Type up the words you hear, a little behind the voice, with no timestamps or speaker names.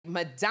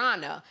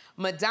Madonna.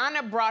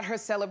 Madonna brought her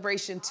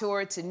celebration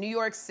tour to New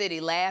York City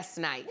last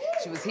night.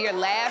 She was here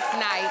last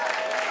night.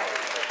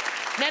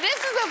 Now, this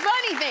is a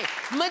funny thing.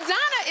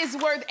 Madonna is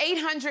worth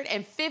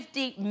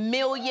 $850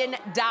 million.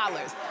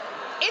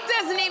 It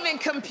doesn't even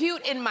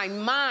compute in my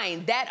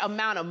mind, that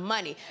amount of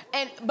money.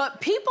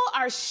 But people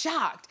are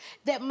shocked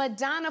that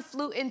Madonna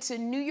flew into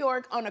New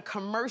York on a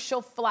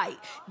commercial flight.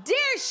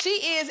 There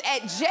she is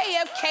at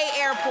JFK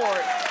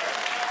Airport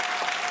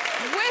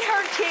with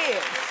her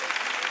kids.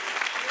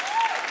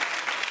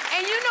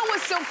 And you know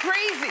what's so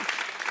crazy?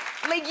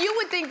 Like, you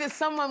would think that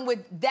someone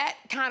with that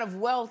kind of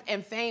wealth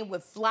and fame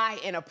would fly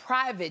in a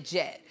private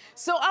jet.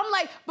 So I'm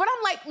like,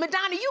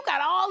 Madonna, you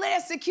got all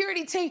that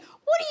security team.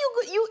 What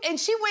do you, and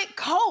she went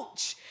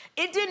coach.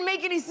 It didn't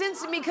make any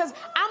sense to me because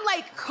I'm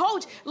like,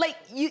 coach, like,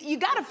 you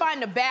gotta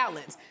find a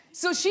balance.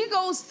 So she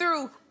goes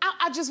through,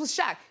 I just was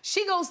shocked.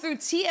 She goes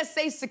through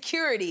TSA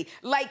security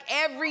like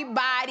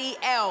everybody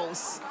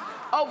else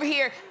over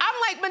here. I'm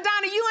like,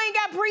 Madonna, you ain't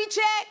got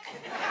pre-check?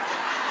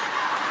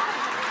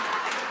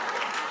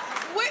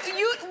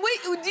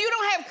 You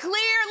don't have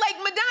clear, like,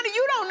 Madonna,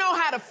 you don't know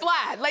how to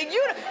fly. Like,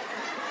 you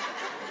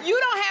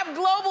don't have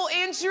global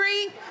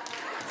entry.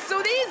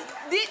 So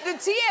the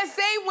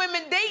TSA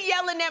women, they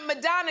yelling at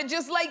Madonna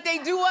just like they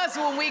do us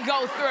when we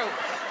go through.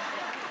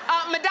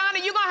 Madonna,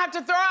 you're gonna have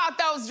to throw out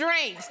those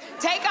drinks.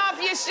 Take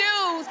off your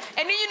shoes,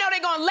 and then you know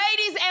they're going,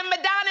 ladies and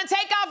Madonna,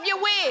 take off your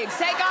wigs.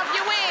 Take off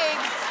your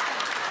wigs.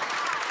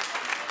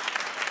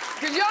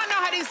 Because y'all know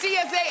how these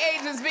TSA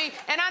agents be,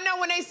 and I know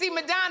when they see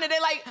Madonna,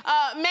 they're like,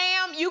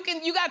 ma'am, you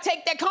gotta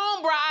take that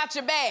comb bra out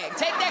your bag.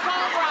 Take that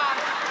comb bra.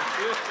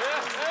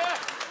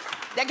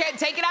 They can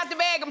take it out the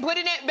bag and put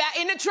it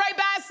in the tray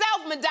by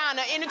itself,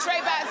 Madonna, in the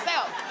tray by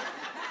itself.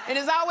 And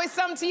there's always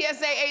some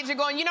TSA agent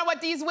going, you know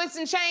what, these whips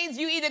and chains,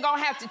 you either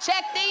gonna have to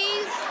check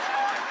these,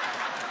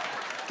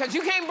 because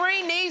you can't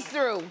bring these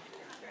through.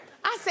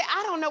 I said,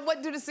 I don't know,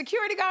 what, do the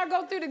security guard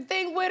go through the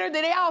thing with her? Do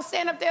they all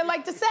stand up there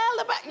like to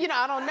celebrate? You know,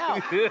 I don't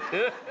know.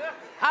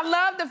 I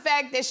love the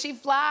fact that she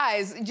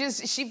flies,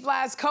 she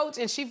flies coach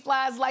and she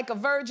flies like a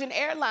Virgin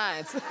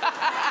Airlines. Coach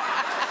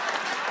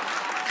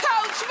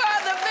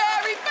for the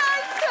very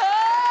first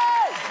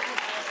time.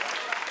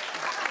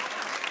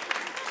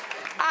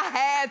 I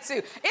had to.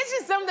 It's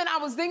just something I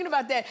was thinking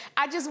about that.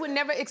 I just would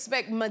never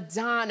expect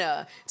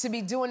Madonna to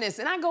be doing this.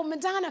 And I go,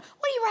 Madonna, what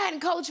are you riding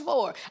coach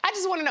for? I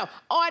just want to know,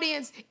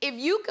 audience, if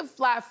you could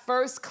fly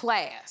first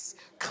class,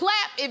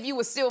 clap if you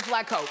would still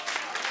fly coach.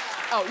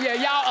 Oh, yeah,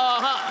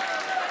 y'all,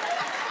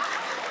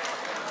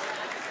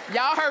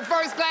 Y'all heard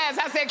first class,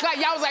 I said class.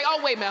 Y'all was like,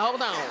 oh, wait a minute,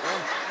 hold on.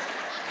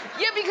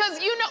 Yeah, because,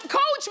 you know,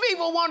 coach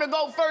people want to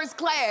go first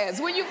class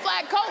when you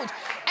fly coach.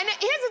 And here's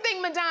the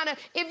thing, Madonna,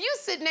 if you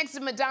sit next to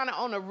Madonna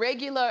on a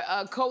regular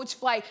coach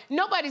flight,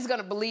 nobody's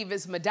gonna believe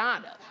it's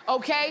Madonna,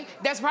 okay?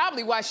 That's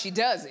probably why she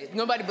does it.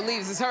 Nobody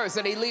believes it's her,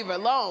 so they leave her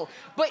alone.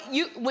 But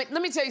let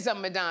me tell you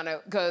something,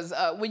 Madonna, because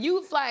when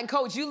you fly in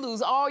coach, you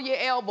lose all your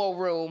elbow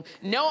room,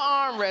 no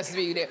armrest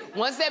for you there.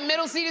 Once that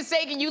middle seat is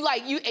taken,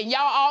 and y'all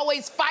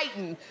always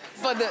fighting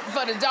for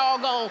the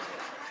doggone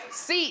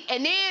seat.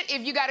 And then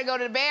if you gotta go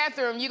to the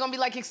bathroom, you're gonna be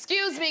like,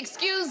 excuse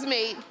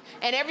me.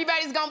 And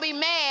everybody's gonna be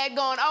mad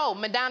going, oh,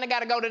 Madonna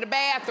gotta go to the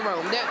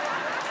bathroom.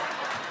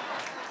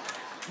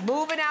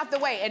 Moving out the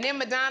way. And then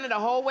Madonna, the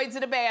whole way to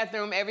the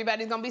bathroom,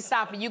 everybody's gonna be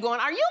stopping you going,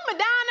 are you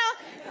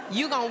Madonna?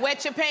 You gonna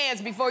wet your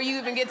pants before you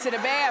even get to the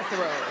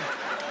bathroom.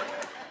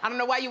 I don't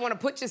know why you wanna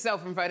put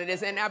yourself in front of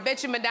this. And I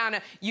bet you,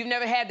 Madonna, you've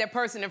never had that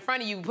person in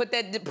front of you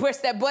press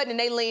that button and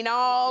they lean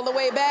all the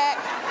way back.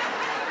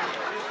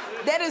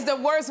 That is the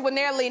worst when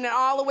they're leaning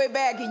all the way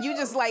back and you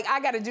just like, I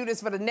gotta do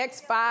this for the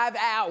next 5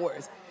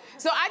 hours.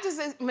 So I just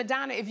said,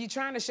 Madonna, if you're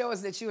trying to show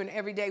us that you're an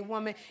everyday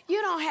woman, you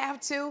don't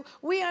have to.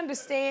 We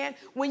understand.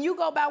 When you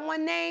go by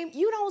one name,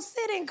 you don't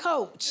sit in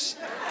coach.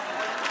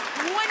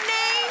 One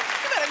name,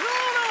 you better go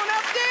on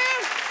up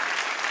there.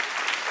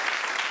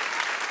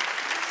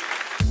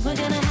 We're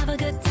gonna